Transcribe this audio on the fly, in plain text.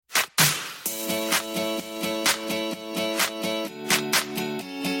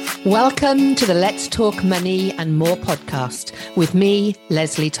Welcome to the Let's Talk Money and More podcast with me,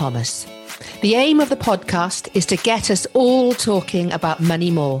 Leslie Thomas. The aim of the podcast is to get us all talking about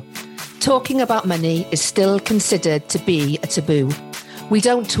money more. Talking about money is still considered to be a taboo. We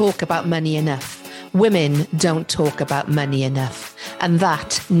don't talk about money enough. Women don't talk about money enough, and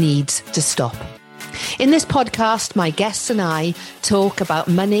that needs to stop. In this podcast, my guests and I talk about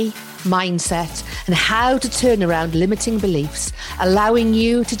money, mindset, and how to turn around limiting beliefs, allowing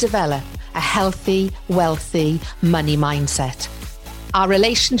you to develop a healthy, wealthy money mindset. Our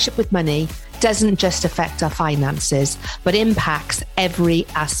relationship with money doesn't just affect our finances, but impacts every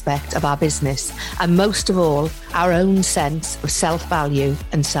aspect of our business, and most of all, our own sense of self-value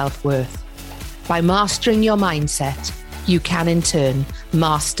and self-worth. By mastering your mindset, you can in turn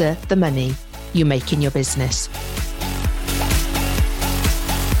master the money you make in your business.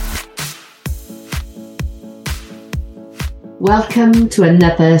 Welcome to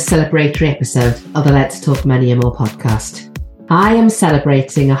another celebratory episode of the Let's Talk Money and More podcast. I am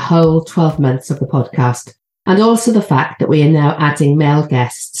celebrating a whole 12 months of the podcast, and also the fact that we are now adding male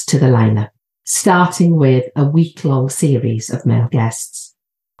guests to the lineup, starting with a week-long series of male guests.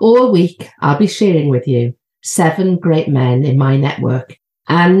 All week, I'll be sharing with you 7 great men in my network,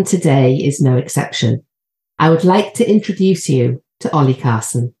 and today is no exception. I would like to introduce you to Ollie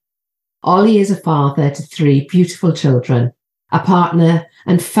Carson. Ollie is a father to 3 beautiful children, a partner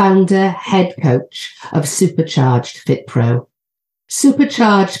and founder, head coach of Supercharged Fit Pro.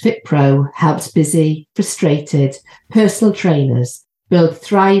 Supercharged Fit Pro helps busy, frustrated personal trainers build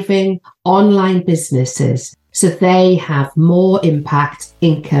thriving online businesses so they have more impact,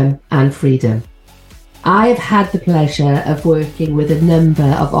 income and freedom. I've had the pleasure of working with a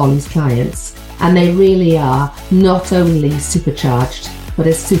number of Ollie's clients, and they really are not only supercharged, but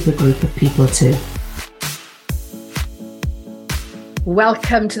a super group of people too.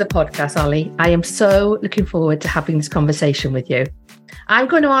 Welcome to the podcast, Ollie. I am so looking forward to having this conversation with you. I'm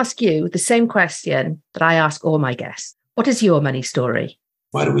going to ask you the same question that I ask all my guests. What is your money story?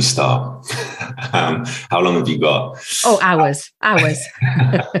 Where do we start? How long have you got? Oh, hours.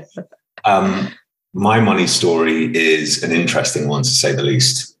 My money story is an interesting one, to say the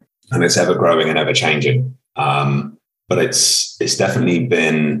least, and it's ever growing and ever changing. But it's definitely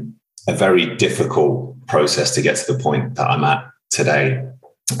been a very difficult process to get to the point that I'm at today.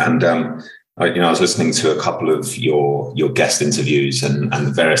 And I was listening to a couple of your guest interviews and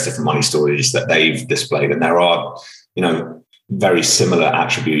the various different money stories that they've displayed, and there are very similar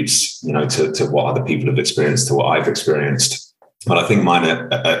attributes to what other people have experienced, to what I've experienced. But I think mine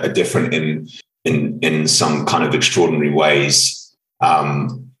are different in some kind of extraordinary ways.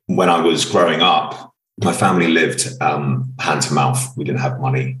 When I was growing up, my family lived hand to mouth. We didn't have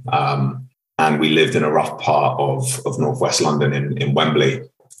money. And we lived in a rough part of northwest London in Wembley.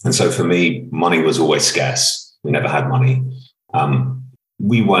 And so for me, money was always scarce. We never had money.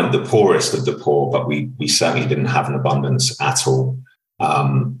 We weren't the poorest of the poor, but we certainly didn't have an abundance at all.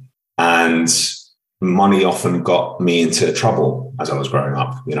 And money often got me into trouble as I was growing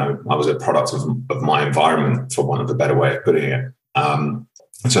up. I was a product of my environment, for want of a better way of putting it.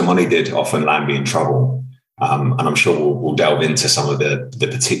 So money did often land me in trouble. And I'm sure we'll delve into some of the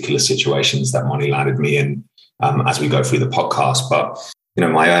particular situations that money landed me in as we go through the podcast. But,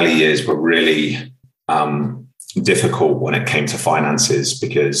 my early years were really difficult when it came to finances,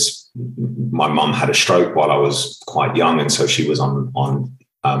 because my mum had a stroke while I was quite young. And so she was on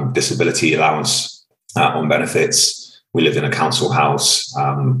disability allowance on benefits. We lived in a council house.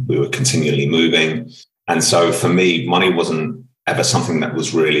 We were continually moving. And so for me, money wasn't ever something that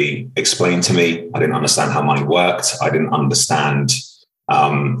was really explained to me. I didn't understand how money worked. I didn't understand,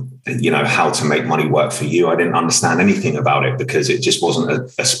 how to make money work for you. I didn't understand anything about it because it just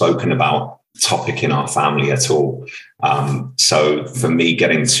wasn't a spoken about topic in our family at all. So for me,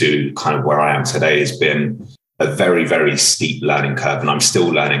 getting to kind of where I am today has been a very, very steep learning curve, and I'm still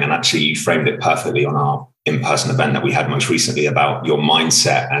learning. And actually, you framed it perfectly on our in-person event that we had most recently about your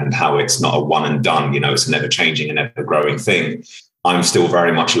mindset and how it's not a one and done, it's an ever-changing and ever-growing thing. I'm still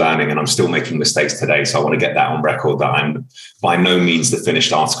very much learning, and I'm still making mistakes today. So I want to get that on record, that I'm by no means the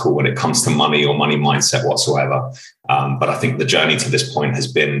finished article when it comes to money or money mindset whatsoever. But I think the journey to this point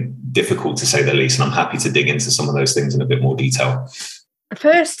has been difficult, to say the least. And I'm happy to dig into some of those things in a bit more detail. The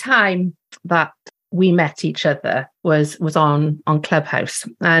first time that we met each other was on Clubhouse,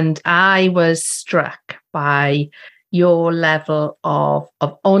 and I was struck by your level of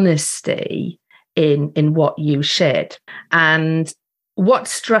honesty in what you shared. And what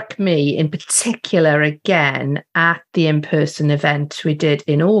struck me in particular, again, at the in-person event we did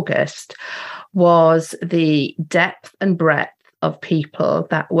in August, was the depth and breadth of people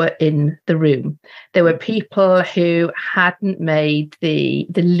that were in the room. There were people who hadn't made the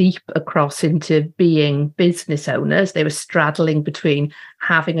leap across into being business owners. They were straddling between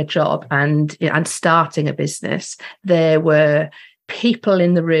having a job and starting a business. There were people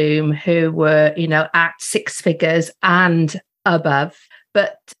in the room who were, at six figures and above.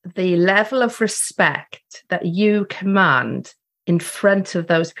 But the level of respect that you command in front of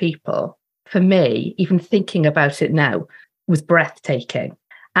those people, for me, even thinking about it now, was breathtaking.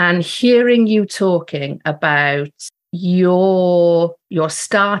 And hearing you talking about your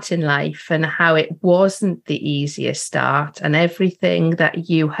start in life and how it wasn't the easiest start and everything that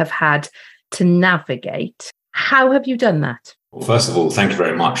you have had to navigate, how have you done that? Well, first of all, thank you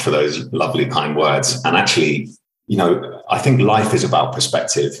very much for those lovely, kind words. And actually, I think life is about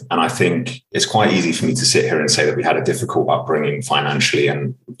perspective. And I think it's quite easy for me to sit here and say that we had a difficult upbringing financially.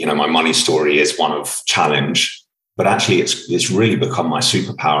 And, my money story is one of challenge, but actually it's really become my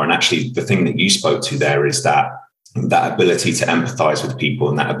superpower. And actually the thing that you spoke to there is that ability to empathize with people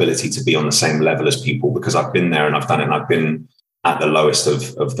and that ability to be on the same level as people, because I've been there and I've done it. And I've been at the lowest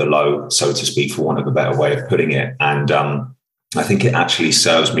of the low, so to speak, for want of a better way of putting it. And I think it actually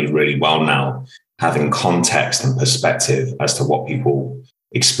serves me really well now, having context and perspective as to what people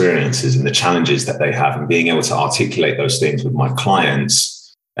experiences and the challenges that they have, and being able to articulate those things with my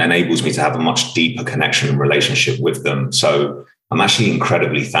clients enables me to have a much deeper connection and relationship with them. So I'm actually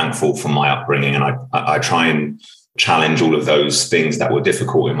incredibly thankful for my upbringing. And I try and challenge all of those things that were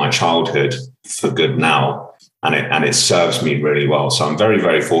difficult in my childhood for good now. And it serves me really well. So I'm very,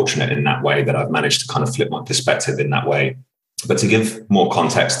 very fortunate in that way that I've managed to kind of flip my perspective in that way. But to give more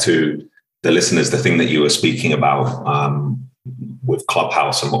context to the listeners, the thing that you were speaking about with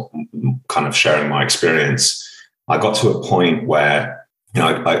Clubhouse and what, kind of sharing my experience, I got to a point where,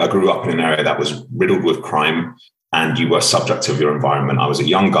 I grew up in an area that was riddled with crime, and you were subject of your environment. I was a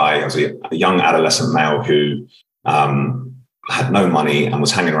young guy. I was a young adolescent male who had no money and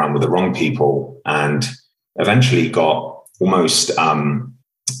was hanging around with the wrong people, and eventually got almost,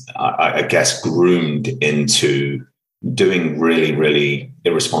 I guess, groomed into doing really, really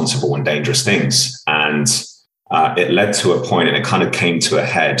irresponsible and dangerous things. And it led to a point, and it kind of came to a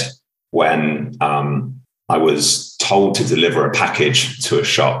head when I was told to deliver a package to a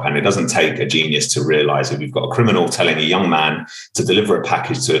shop. And it doesn't take a genius to realize if you've got a criminal telling a young man to deliver a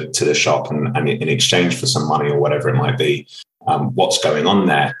package to the shop and in exchange for some money or whatever it might be, what's going on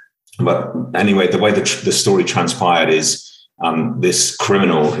there. But anyway, the way the story transpired is this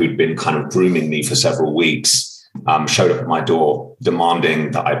criminal who'd been kind of grooming me for several weeks showed up at my door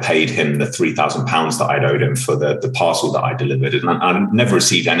demanding that I paid him the £3,000 that I'd owed him for the parcel that I delivered. And I never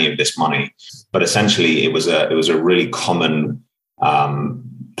received any of this money. But essentially, it was a really common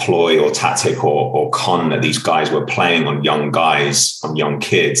ploy or tactic or con that these guys were playing on young guys, on young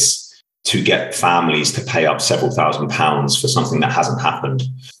kids, to get families to pay up several £1,000s for something that hasn't happened.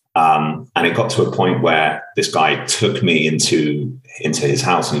 And it got to a point where this guy took me into his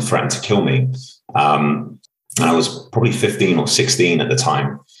house and threatened to kill me. And I was probably 15 or 16 at the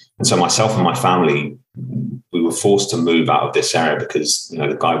time. And so myself and my family, we were forced to move out of this area because,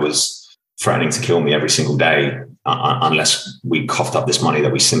 the guy was threatening to kill me every single day unless we coughed up this money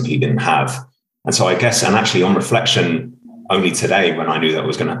that we simply didn't have. And so I guess, and actually on reflection, only today when I knew that I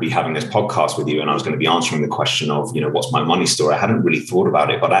was going to be having this podcast with you and I was going to be answering the question of, what's my money story? I hadn't really thought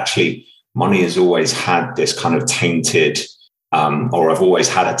about it, but actually money has always had this kind of tainted, or I've always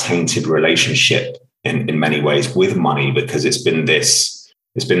had a tainted relationship in many ways with money, because it's been this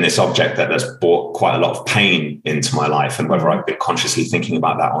object that has brought quite a lot of pain into my life. And whether I've been consciously thinking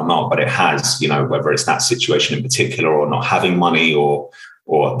about that or not, but it has, whether it's that situation in particular or not having money or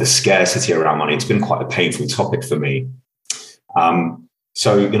the scarcity around money, it's been quite a painful topic for me.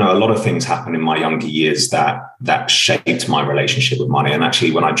 So, a lot of things happened in my younger years that shaped my relationship with money. And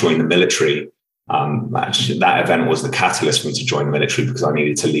actually, when I joined the military, that event was the catalyst for me to join the military, because I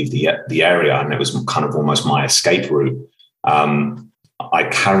needed to leave the area, and it was kind of almost my escape route. I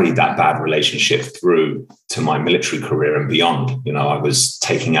carried that bad relationship through to my military career and beyond. I was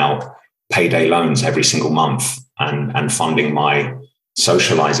taking out payday loans every single month and funding my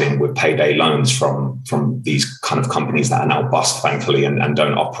socializing with payday loans from these kind of companies that are now bust, thankfully, and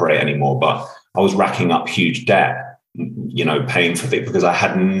don't operate anymore. But I was racking up huge debt, paying for it, because I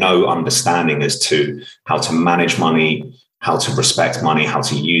had no understanding as to how to manage money, how to respect money, how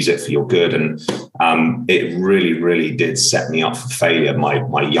to use it for your good. And it really, really did set me up for failure.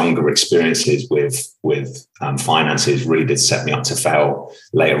 My younger experiences with finances really did set me up to fail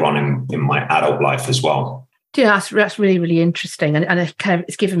later on in my adult life as well. Yeah, that's really, really interesting. And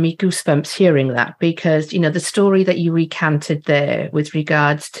it's given me goosebumps hearing that, because, the story that you recanted there with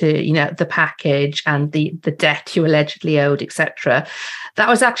regards to, the package and the debt you allegedly owed, etc., that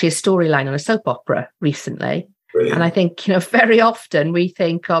was actually a storyline on a soap opera recently. Brilliant. And I think, very often we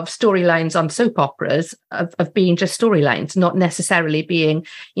think of storylines on soap operas of being just storylines, not necessarily being,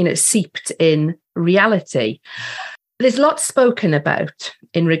 seeped in reality. There's lots spoken about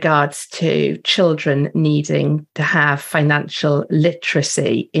in regards to children needing to have financial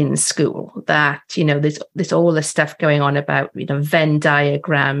literacy in school. That, there's all this stuff going on about, Venn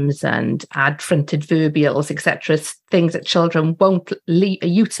diagrams and ad-fronted verbials, etc., things that children won't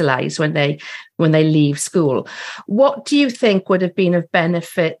utilize when they leave school. What do you think would have been of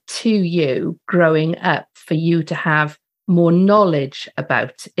benefit to you growing up for you to have more knowledge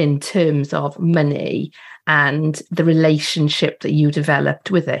about in terms of money and the relationship that you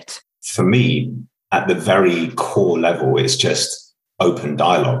developed with it? For me, at the very core level, it's just open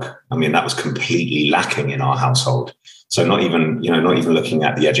dialogue. I mean, that was completely lacking in our household. So not even looking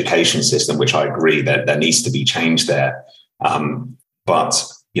at the education system, which I agree that there needs to be change there. But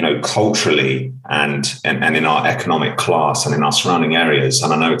culturally and in our economic class and in our surrounding areas,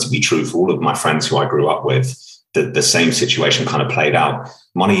 and I know it to be true for all of my friends who I grew up with, the same situation kind of played out.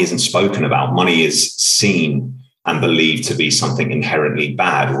 Money isn't spoken about. Money is seen and believed to be something inherently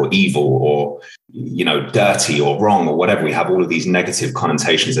bad or evil or, dirty or wrong or whatever. We have all of these negative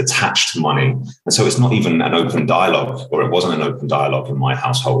connotations attached to money. And so it's not even an open dialogue, or it wasn't an open dialogue in my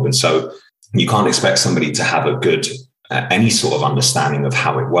household. And so you can't expect somebody to have a good any sort of understanding of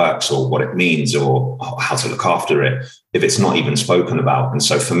how it works or what it means or how to look after it if it's not even spoken about. And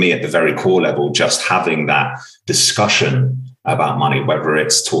so for me, at the very core level, just having that discussion about money, whether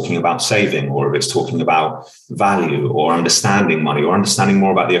it's talking about saving or if it's talking about value or understanding money or understanding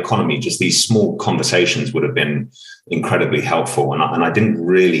more about the economy, just these small conversations would have been incredibly helpful. And I didn't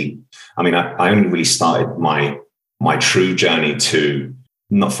really, I only really started my true journey to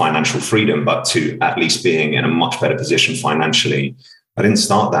not financial freedom, but to at least being in a much better position financially. I didn't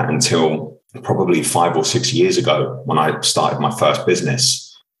start that until probably 5 or 6 years ago when I started my first business.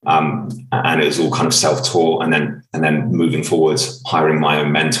 And it was all kind of self-taught, and then moving forwards, hiring my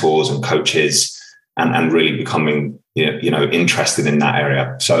own mentors and coaches and really becoming, interested in that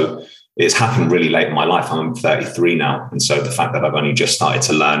area. So it's happened really late in my life. I'm 33 now. And so the fact that I've only just started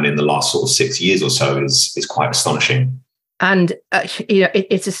to learn in the last sort of 6 years or so is quite astonishing. And,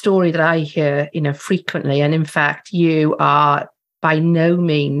 it's a story that I hear, frequently. And in fact, you are by no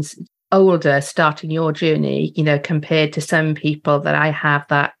means older starting your journey, compared to some people that I have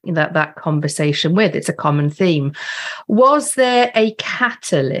that conversation with. It's a common theme. Was there a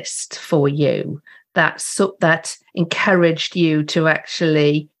catalyst for you that encouraged you to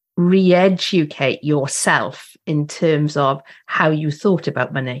actually re-educate yourself in terms of how you thought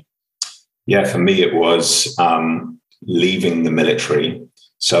about money? Yeah, for me, it was leaving the military.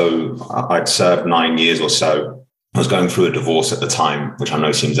 So I'd served 9 years or so. I was going through a divorce at the time, which I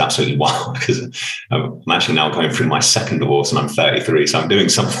know seems absolutely wild because I'm actually now going through my second divorce and I'm 33. So I'm doing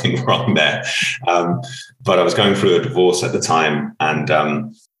something wrong there. But I was going through a divorce at the time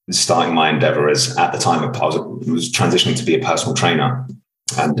and starting my endeavor as at the time I was transitioning to be a personal trainer.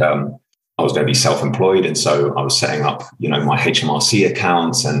 And I was going to be self-employed. And so I was setting up, my HMRC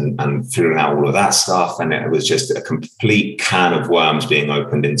accounts and figuring out all of that stuff. And it was just a complete can of worms being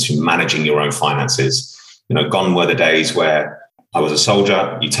opened into managing your own finances. Gone were the days where I was a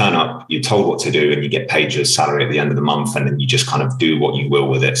soldier, you turn up, you're told what to do and you get paid your salary at the end of the month. And then you just kind of do what you will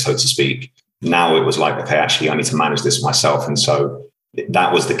with it, so to speak. Now it was like, okay, actually I need to manage this myself. And so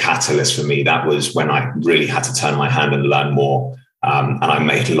that was the catalyst for me. That was when I really had to turn my hand and learn more. And I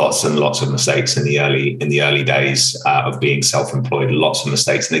made lots and lots of mistakes in the early days of being self-employed, lots of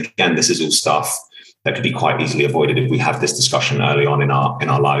mistakes. And again, this is all stuff that could be quite easily avoided if we have this discussion early on in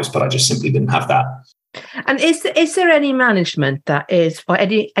our lives, but I just simply didn't have that. And is there any management that is, or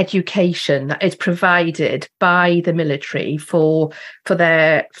any education that is provided by the military for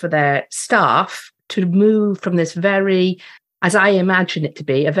their staff to move from this very, as I imagine it to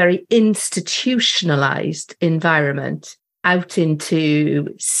be, a very institutionalized environment out into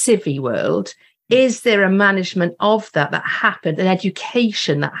civvy world? Is there a management of that happens, an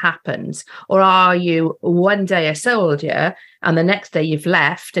education that happens? Or are you one day a soldier and the next day you've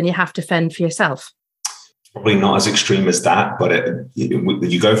left and you have to fend for yourself? Probably not as extreme as that, but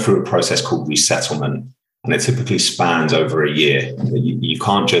you go through a process called resettlement, and it typically spans over a year. You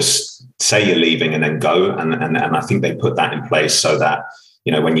can't just say you're leaving and then go. And I think they put that in place so that,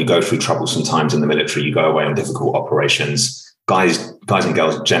 when you go through troublesome times in the military, you go away on difficult operations. Guys guys and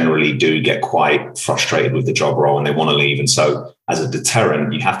girls generally do get quite frustrated with the job role and they want to leave. And so as a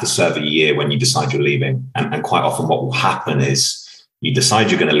deterrent, you have to serve a year when you decide you're leaving. And quite often what will happen is you decide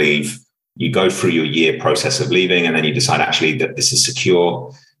you're going to leave, you go through your year process of leaving, and then you decide actually that this is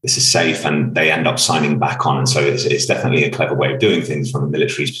secure, this is safe, and they end up signing back on. And so it's definitely a clever way of doing things from the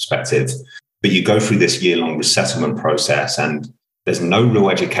military's perspective. But you go through this year-long resettlement process, and there's no real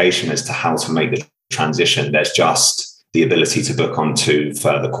education as to how to make the transition. There's just the ability to book onto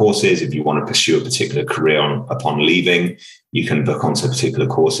further courses. If you want to pursue a particular career upon leaving, you can book onto particular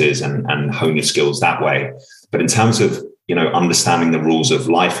courses and hone your skills that way. But in terms of, understanding the rules of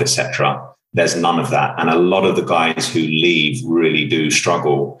life, etc., there's none of that. And a lot of the guys who leave really do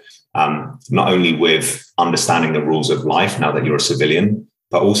struggle, not only with understanding the rules of life now that you're a civilian,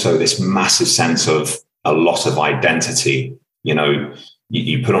 but also this massive sense of a loss of identity.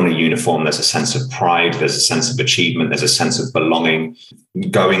 You put on a uniform, there's a sense of pride, there's a sense of achievement, there's a sense of belonging.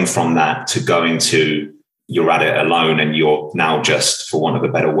 Going from that to going to you're at it alone and you're now just, for want of a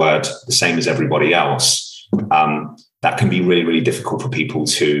better word, the same as everybody else, that can be really, really difficult for people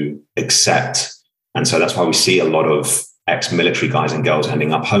to accept. And so that's why we see a lot of ex-military guys and girls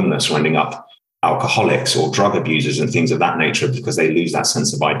ending up homeless or ending up alcoholics or drug abusers and things of that nature, because they lose that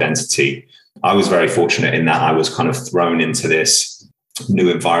sense of identity. I was very fortunate in that I was kind of thrown into this new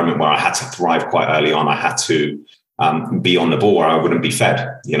environment where I had to thrive quite early on. I had to be on the ball or I wouldn't be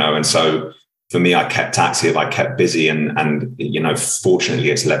fed, and so for me, I kept active, I kept busy, and fortunately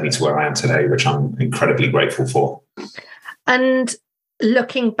it's led me to where I am today, which I'm incredibly grateful for. And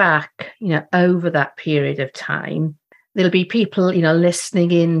looking back, over that period of time, there'll be people,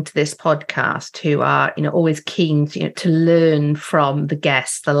 listening into this podcast who are, always keen to learn from the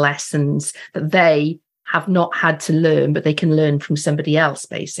guests, the lessons that they have not had to learn, but they can learn from somebody else,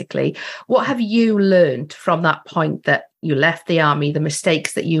 basically. What have you learned from that point that you left the army, the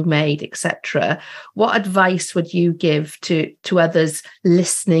mistakes that you made, etc.? What advice would you give to others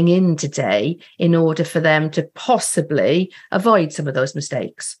listening in today in order for them to possibly avoid some of those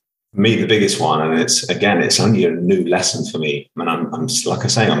mistakes? For me, the biggest one, and it's only a new lesson for me. I mean, I'm like I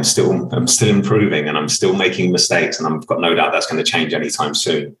say, I'm still improving and I'm still making mistakes, and I've got no doubt that's going to change anytime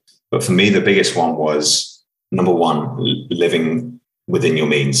soon. But for me, the biggest one was, number one, living within your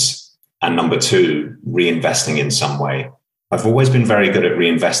means. And number two, reinvesting in some way. I've always been very good at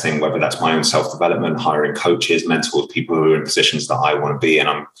reinvesting, whether that's my own self-development, hiring coaches, mentors, people who are in positions that I want to be in.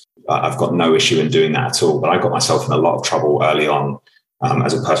 I've got no issue in doing that at all. But I got myself in a lot of trouble early on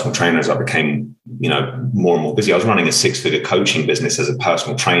as a personal trainer, as I became, more and more busy. I was running a 6-figure coaching business as a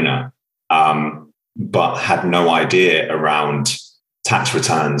personal trainer, but had no idea around tax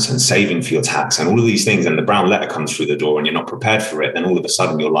returns and saving for your tax and all of these things. And the brown letter comes through the door and you're not prepared for it. Then all of a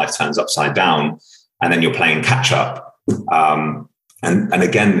sudden your life turns upside down and then you're playing catch up. And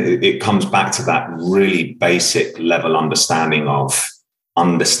again, it comes back to that really basic level understanding of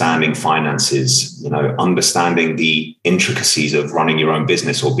understanding finances, understanding the intricacies of running your own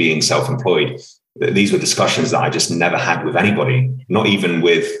business or being self-employed. These were discussions that I just never had with anybody, not even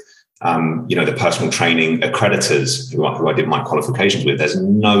with the personal training accreditors who I did my qualifications with. There's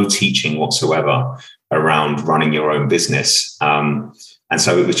no teaching whatsoever around running your own business. And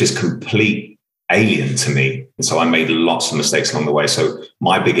so it was just complete alien to me. And so I made lots of mistakes along the way. So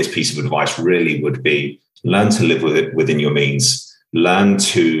my biggest piece of advice really would be learn to live with it within your means, learn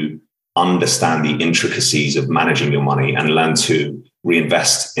to understand the intricacies of managing your money, and learn to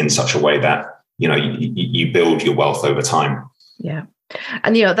reinvest in such a way that, you build your wealth over time. Yeah.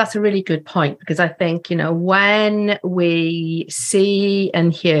 And, that's a really good point, because I think, when we see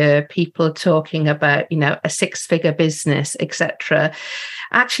and hear people talking about, a 6-figure business, etc.,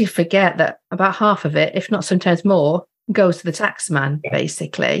 actually forget that about half of it, if not sometimes more, goes to the taxman,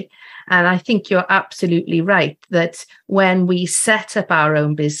 basically. And I think you're absolutely right that when we set up our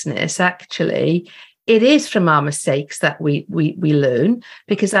own business, actually, it is from our mistakes that we learn,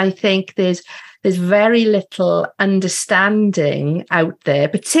 because I think there's very little understanding out there,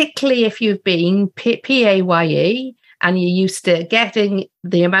 particularly if you've been PAYE and you're used to getting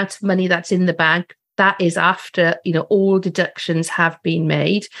the amount of money that's in the bank. That is after, all deductions have been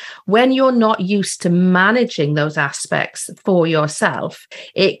made. When you're not used to managing those aspects for yourself,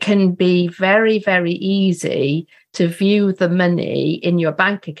 it can be very, very easy to view the money in your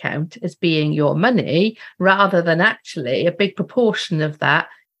bank account as being your money, rather than actually a big proportion of that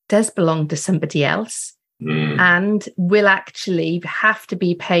does belong to somebody else and will actually have to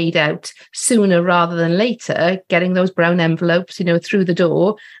be paid out sooner rather than later, getting those brown envelopes, through the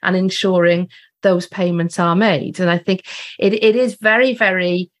door and ensuring those payments are made. And I think it is very,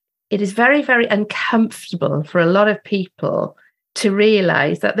 very uncomfortable for a lot of people to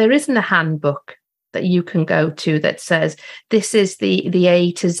realize that there isn't a handbook that you can go to that says this is the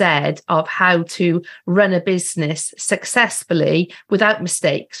A to Z of how to run a business successfully without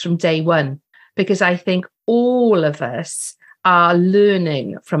mistakes from day one. Because I think all of us are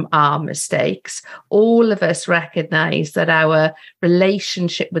learning from our mistakes. All of us recognize that our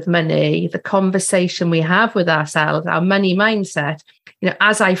relationship with money, the conversation we have with ourselves, our money mindset,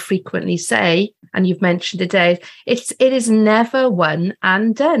 as I frequently say, and you've mentioned today, it is never one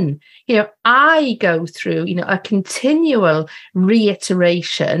and done. I go through, a continual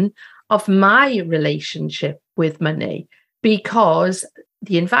reiteration of my relationship with money because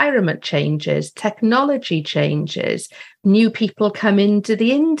the environment changes, technology changes, new people come into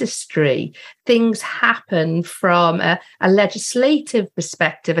the industry, things happen from a legislative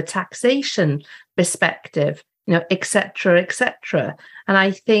perspective, a taxation perspective, et cetera, et cetera. And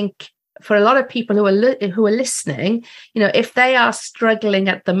I think for a lot of people who are listening, if they are struggling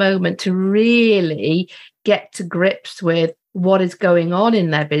at the moment to really get to grips with what is going on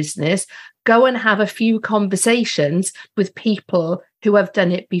in their business, go and have a few conversations with people who have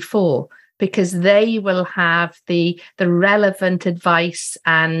done it before, because they will have the relevant advice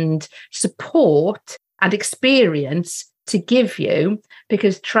and support and experience to give you,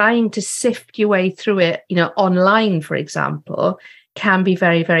 because trying to sift your way through it, online, for example, can be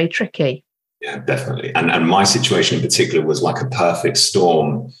very, very tricky. Yeah, definitely. And my situation in particular was like a perfect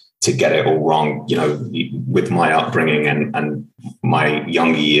storm to get it all wrong, with my upbringing and my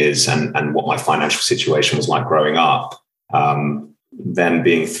younger years and what my financial situation was like growing up. Then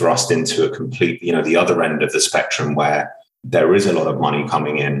being thrust into a complete, the other end of the spectrum where there is a lot of money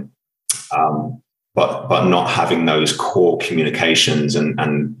coming in, but not having those core communications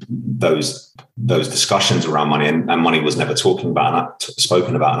and those discussions around money, and money was never spoken about,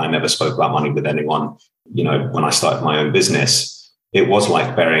 and I never spoke about money with anyone. When I started my own business, it was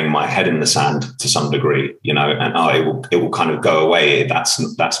like burying my head in the sand to some degree, and it will kind of go away.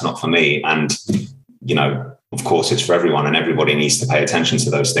 That's not for me, and of course, it's for everyone, and everybody needs to pay attention to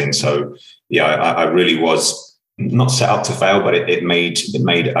those things. So, yeah, I really was not set up to fail, but it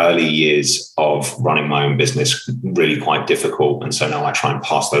made early years of running my own business really quite difficult. And so now I try and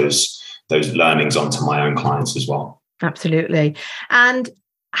pass those learnings on to my own clients as well. Absolutely. And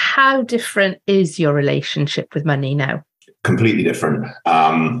how different is your relationship with money now? Completely different.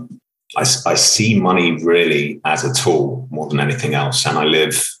 I see money really as a tool more than anything else, and I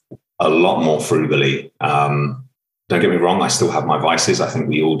live a lot more frugally. Don't get me wrong, I still have my vices. I think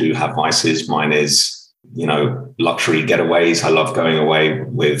we all do have vices. Mine is, luxury getaways. I love going away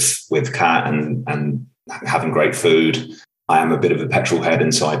with Kat and having great food. I am a bit of a petrol head,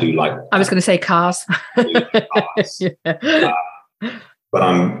 and so I do like... I was going to say cars. Yeah. But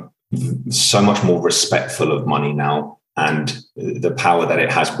I'm so much more respectful of money now, and the power that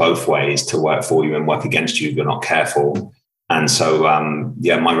it has both ways to work for you and work against you if you're not careful. And so,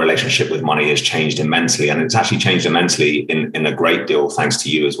 my relationship with money has changed immensely, and it's actually changed immensely in a great deal thanks to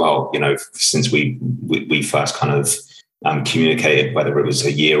you as well. Since we first kind of communicated, whether it was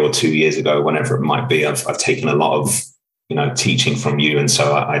a year or 2 years ago, whenever it might be, I've taken a lot of teaching from you, and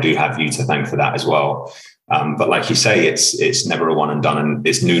so I do have you to thank for that as well. But like you say, it's never a one and done, and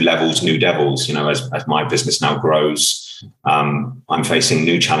it's new levels, new devils. As my business now grows, I'm facing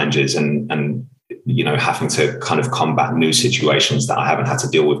new challenges and having to kind of combat new situations that I haven't had to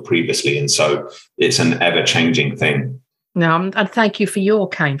deal with previously. And so it's an ever-changing thing. No, and thank you for your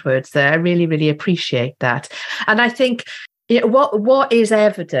kind words there. I really, really appreciate that. And I think what is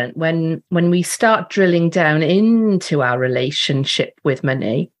evident when we start drilling down into our relationship with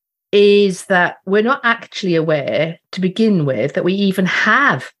money is that we're not actually aware to begin with that we even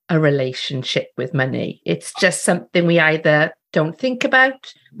have a relationship with money. It's just something we either don't think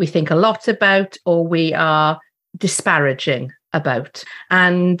about, we think a lot about, or we are disparaging about.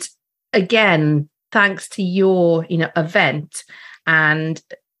 And again, thanks to your event and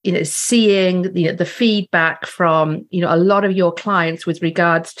seeing the feedback from a lot of your clients with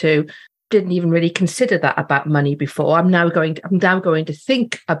regards to didn't even really consider that about money before. I'm now going to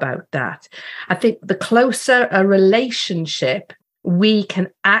think about that. I think the closer a relationship we can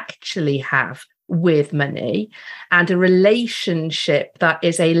actually have with money, and a relationship that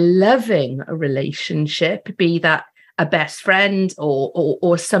is a loving relationship, be that a best friend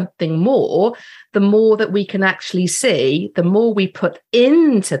or something more, the more that we can actually see, the more we put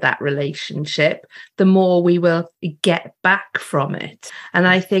into that relationship, the more we will get back from it. And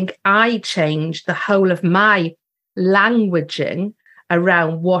I think I changed the whole of my languaging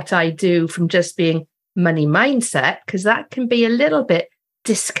around what I do from just being money mindset, because that can be a little bit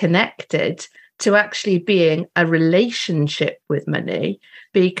disconnected to actually being a relationship with money,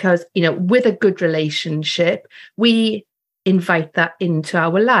 because, with a good relationship, we invite that into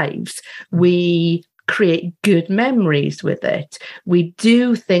our lives. We create good memories with it. We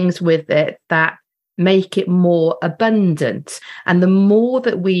do things with it that make it more abundant. And the more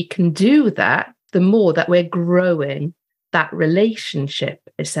that we can do that, the more that we're growing that relationship,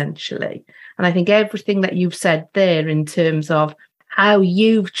 essentially. And I think everything that you've said there in terms of how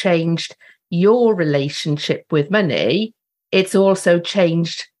you've changed your relationship with money, it's also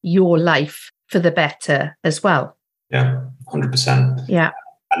changed your life for the better as well. Yeah, 100%. Yeah.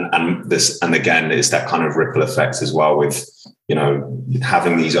 And again, it's that kind of ripple effect as well with,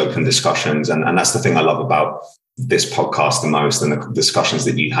 having these open discussions. And that's the thing I love about this podcast the most, and the discussions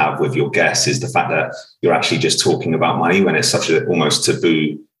that you have with your guests, is the fact that you're actually just talking about money when it's such an almost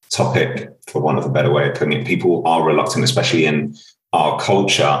taboo topic, for want of a better way of putting it. People are reluctant, especially in our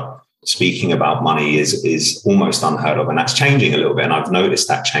culture. Speaking about money is almost unheard of, and that's changing a little bit. And I've noticed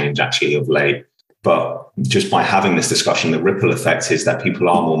that change actually of late. But just by having this discussion, the ripple effect is that people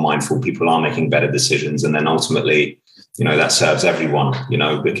are more mindful, people are making better decisions. And then ultimately, that serves everyone,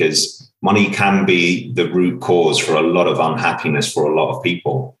 because money can be the root cause for a lot of unhappiness for a lot of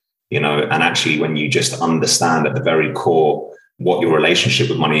people, and actually when you just understand at the very core what your relationship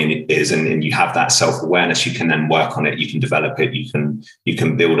with money is, and you have that self-awareness, you can then work on it, you can develop it, you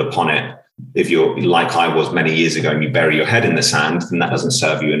can build upon it. If you're like I was many years ago and you bury your head in the sand, then that doesn't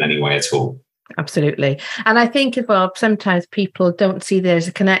serve you in any way at all. Absolutely. And I think as well, sometimes people don't see there's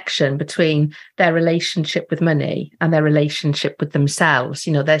a connection between their relationship with money and their relationship with themselves,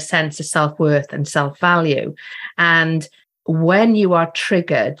 their sense of self-worth and self-value. And when you are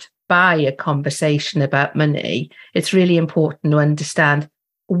triggered by a conversation about money, it's really important to understand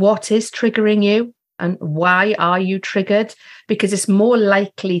what is triggering you and why are you triggered, because it's more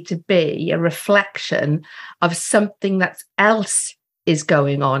likely to be a reflection of something that else is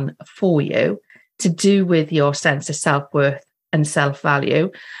going on for you to do with your sense of self-worth and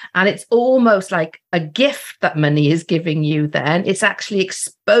self-value. And it's almost like a gift that money is giving you then. It's actually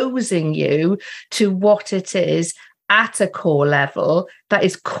exposing you to what it is at a core level that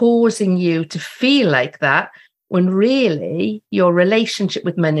is causing you to feel like that, when really your relationship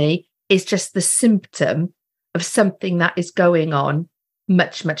with money is just the symptom of something that is going on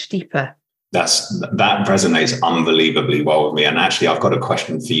much, much deeper. That resonates unbelievably well with me. And actually, I've got a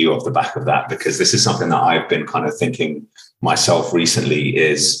question for you off the back of that, because this is something that I've been kind of thinking myself recently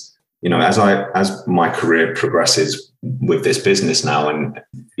is, as my career progresses with this business now, and,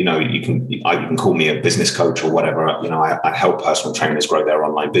 you can call me a business coach or whatever, I help personal trainers grow their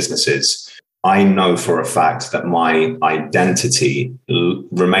online businesses. I know for a fact that my identity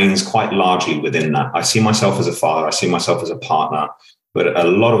remains quite largely within that. I see myself as a father, I see myself as a partner. But a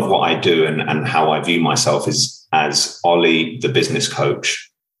lot of what I do and how I view myself is as Ollie, the business coach.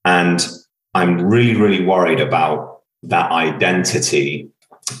 And I'm really, really worried about that identity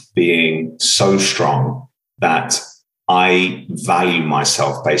being so strong that I value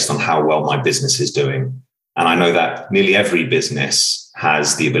myself based on how well my business is doing. And I know that nearly every business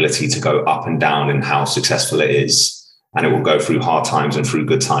has the ability to go up and down in how successful it is. And it will go through hard times and through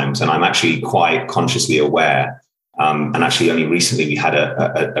good times. And I'm actually quite consciously aware. And actually, only recently we had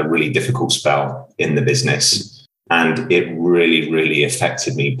a really difficult spell in the business, and it really, really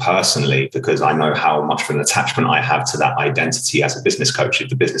affected me personally, because I know how much of an attachment I have to that identity as a business coach. If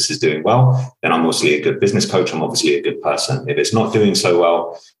the business is doing well, then I'm obviously a good business coach. I'm obviously a good person. If it's not doing so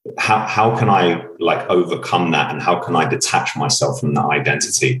well, how can I overcome that, and how can I detach myself from that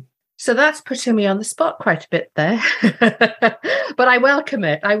identity? So that's putting me on the spot quite a bit there, but I welcome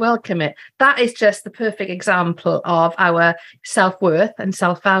it. That is just the perfect example of our self-worth and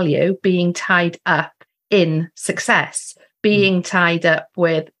self-value being tied up in success, being tied up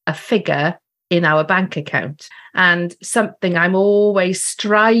with a figure in our bank account. And something I'm always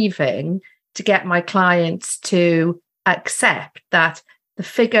striving to get my clients to accept, that the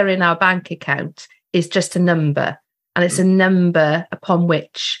figure in our bank account is just a number. And it's a number upon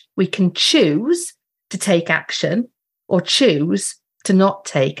which we can choose to take action or choose to not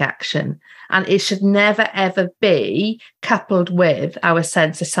take action. And it should never, ever be coupled with our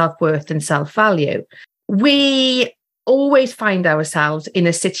sense of self-worth and self-value. We always find ourselves in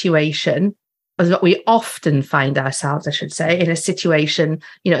a situation, as we often find ourselves, I should say, in a situation,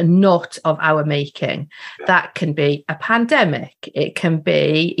 not of our making. That can be a pandemic. It can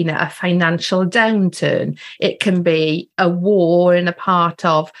be, a financial downturn. It can be a war in a part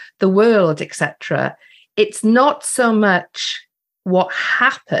of the world, etc. It's not so much what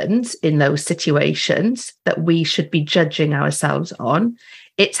happens in those situations that we should be judging ourselves on.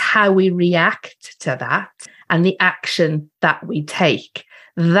 It's how we react to that and the action that we take.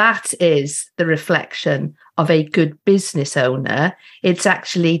 That is the reflection of a good business owner. It's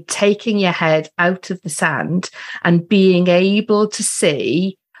actually taking your head out of the sand and being able to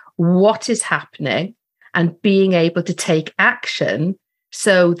see what is happening and being able to take action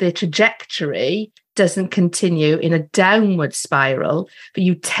so the trajectory doesn't continue in a downward spiral, but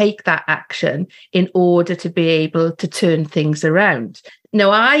you take that action in order to be able to turn things around. Now,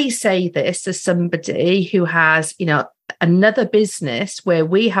 I say this as somebody who has, another business where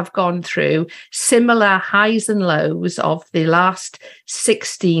we have gone through similar highs and lows of the last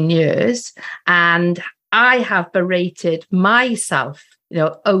 16 years. And I have berated myself,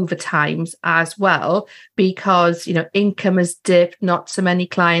 over times as well, because, income has dipped, not so many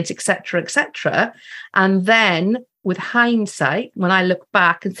clients, etc., etc. And then with hindsight, when I look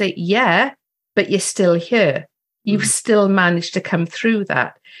back and say, yeah, but you're still here. You've still managed to come through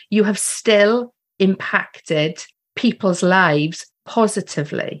that. You have still impacted people's lives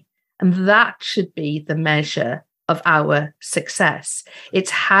positively. And that should be the measure of our success. It's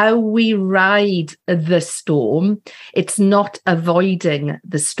how we ride the storm. It's not avoiding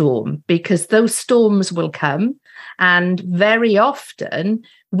the storm, because those storms will come. And very often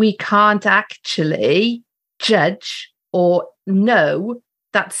we can't actually judge or know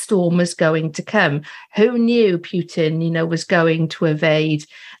that storm is going to come. Who knew Putin, was going to invade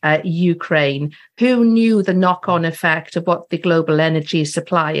Ukraine? Who knew the knock-on effect of what the global energy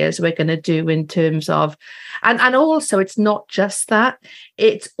suppliers were going to do in terms of, and also it's not just that,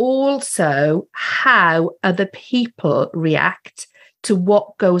 it's also how other people react to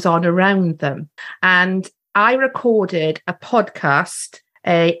what goes on around them. And I recorded a podcast,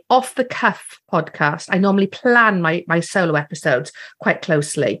 a off-the-cuff podcast. I normally plan my solo episodes quite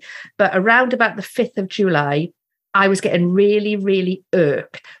closely, but around about the 5th of July, I was getting really, really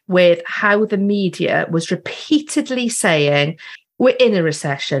irked with how the media was repeatedly saying, we're in a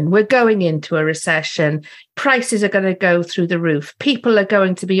recession, we're going into a recession, prices are going to go through the roof, people are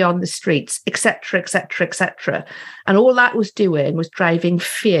going to be on the streets, etc., etc., etc. And all that was doing was driving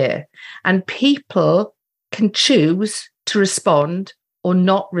fear. And people can choose to respond or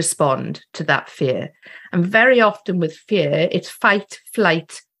not respond to that fear. And very often with fear, it's fight,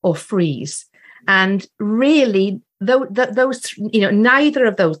 flight, or freeze. And really, those, neither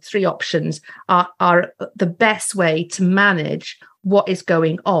of those three options are the best way to manage what is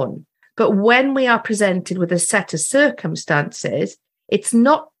going on. But when we are presented with a set of circumstances, it's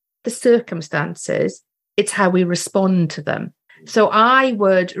not the circumstances, it's how we respond to them. So I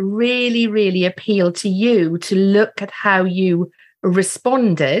would really, really appeal to you to look at how you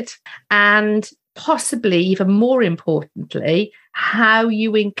responded, and possibly even more importantly, how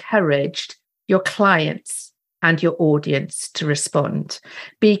you encouraged your clients and your audience to respond.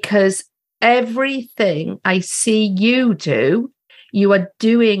 Because everything I see you do, you are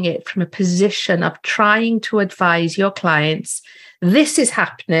doing it from a position of trying to advise your clients, this is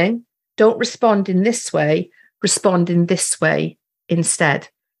happening, don't respond in this way, respond in this way instead.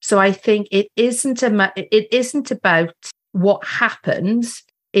 So I think it isn't about what happens,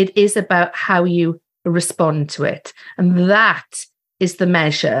 it is about how you respond to it. And that is the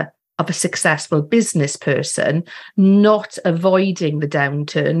measure of a successful business person, not avoiding the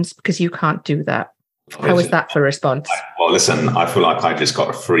downturns, because you can't do that. How is that for a response? Well, listen, I feel like I just got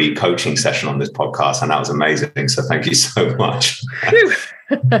a free coaching session on this podcast, and that was amazing. So thank you so much. So true,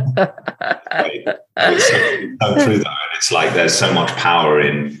 though. It's like there's so much power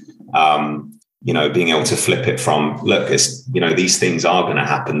in being able to flip it from, look, it's, these things are going to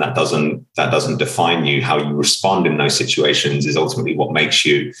happen. That doesn't define you. How you respond in those situations is ultimately what makes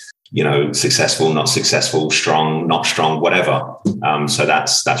you, successful, not successful, strong, not strong, whatever. So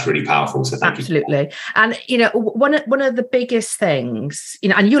that's really powerful. So thank you. Absolutely. And, one of the biggest things,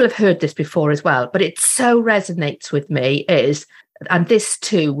 and you'll have heard this before as well, but it so resonates with me is, and this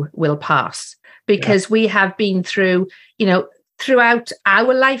too will pass, because we have been through, throughout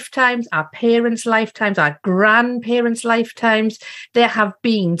our lifetimes, our parents' lifetimes, our grandparents' lifetimes, there have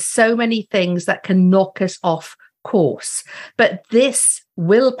been so many things that can knock us off course. But this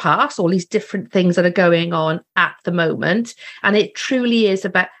will pass, all these different things that are going on at the moment. And it truly is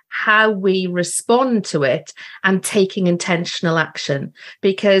about how we respond to it and taking intentional action.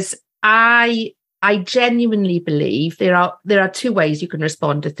 Because I genuinely believe there are two ways you can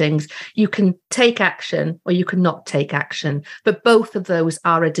respond to things. You can take action or you can not take action, but both of those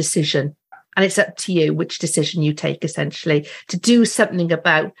are a decision. And it's up to you which decision you take, essentially, to do something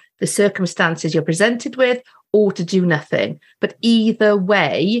about the circumstances you're presented with or to do nothing. But either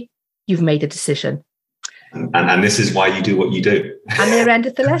way, you've made a decision. And this is why you do what you do. And they're end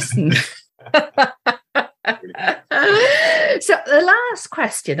of the lesson. So the last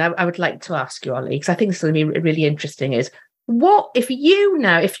question I would like to ask you, Ollie, because I think this is going to be really interesting, is what if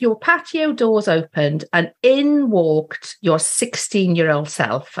your patio doors opened and in walked your 16-year-old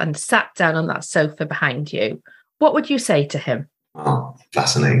self and sat down on that sofa behind you, what would you say to him? Oh,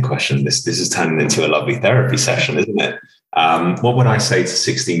 fascinating question. This is turning into a lovely therapy session, isn't it? What would I say to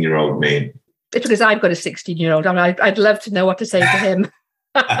 16-year-old me? It's because I've got a 16-year-old. I mean, I'd love to know what to say to him.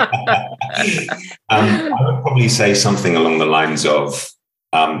 I would probably say something along the lines of,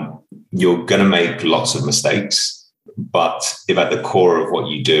 you're going to make lots of mistakes, but if at the core of what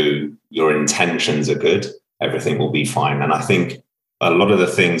you do, your intentions are good, everything will be fine. And I think a lot of the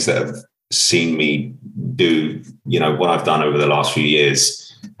things that have seen me do, what I've done over the last few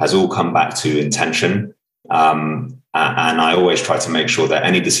years has all come back to intention. And I always try to make sure that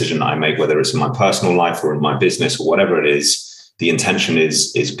any decision that I make, whether it's in my personal life or in my business or whatever it is, the intention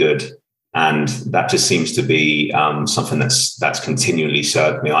is good. And that just seems to be something that's continually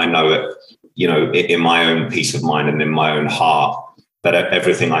served me. I know it, in my own peace of mind and in my own heart, that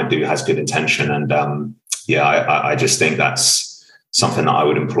everything I do has good intention. And I just think that's something that I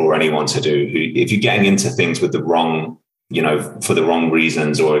would implore anyone to do. If you're getting into things with the wrong, for the wrong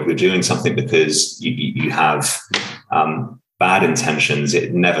reasons, or if you're doing something because you have bad intentions,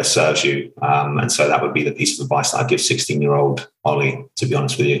 it never serves you. And so that would be the piece of advice that I'd give 16-year-old Ollie, to be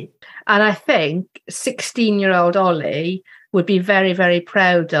honest with you. And I think 16-year-old Ollie would be very, very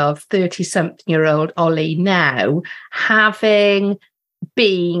proud of 30-something-year-old Ollie now, having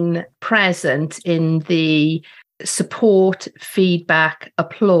been present in the support, feedback,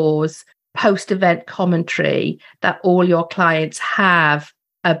 applause, post-event commentary that all your clients have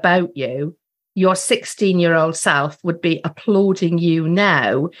about you. Your 16-year-old self would be applauding you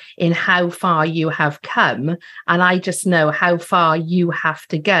now in how far you have come. And I just know how far you have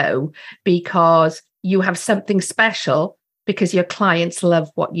to go, because you have something special, because your clients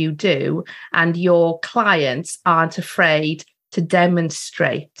love what you do and your clients aren't afraid to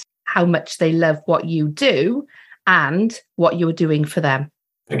demonstrate how much they love what you do and what you're doing for them.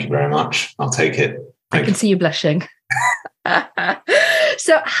 Thank you very much. I'll take it. I can see you blushing.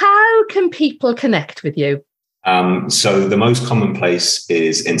 So how can people connect with you? So the most common place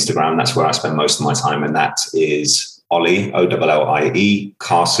is Instagram. That's where I spend most of my time. And that is Ollie, Ollie,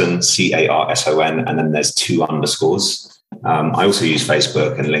 Carson, Carson. And then there's 2 underscores. I also use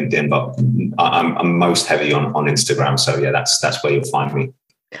Facebook and LinkedIn, but I'm most heavy on Instagram. So yeah, that's where you'll find me.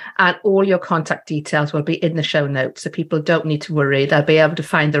 And all your contact details will be in the show notes, so people don't need to worry. They'll be able to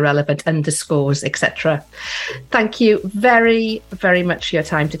find the relevant underscores, etc. Thank you very, very much for your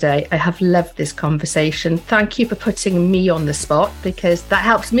time today. I have loved this conversation. Thank you for putting me on the spot, because that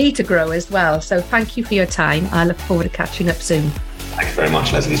helps me to grow as well. So thank you for your time. I look forward to catching up soon. Thank you very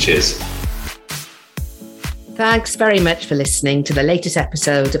much, Leslie. Cheers. Thanks very much for listening to the latest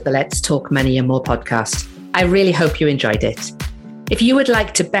episode of the Let's Talk Money and More podcast. I really hope you enjoyed it. If you would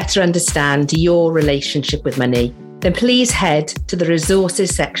like to better understand your relationship with money, then please head to the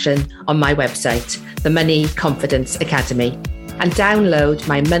resources section on my website, the Money Confidence Academy, and download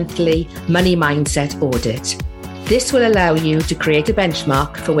my monthly money mindset audit. This will allow you to create a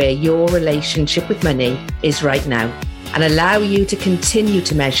benchmark for where your relationship with money is right now, and allow you to continue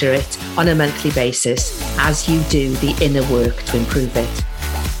to measure it on a monthly basis as you do the inner work to improve it.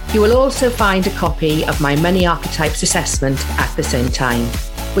 You will also find a copy of my Money Archetypes assessment at the same time,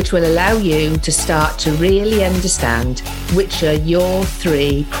 which will allow you to start to really understand which are your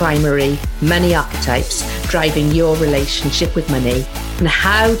 3 primary money archetypes driving your relationship with money, and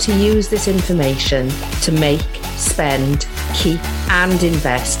how to use this information to make, spend, keep and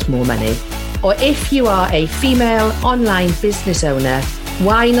invest more money. Or if you are a female online business owner,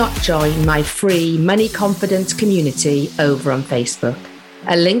 why not join my free Money Confidence community over on Facebook?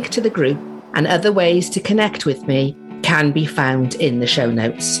 A link to the group and other ways to connect with me can be found in the show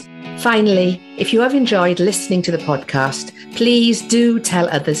notes. Finally, if you have enjoyed listening to the podcast, please do tell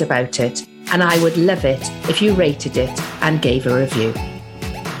others about it. And I would love it if you rated it and gave a review.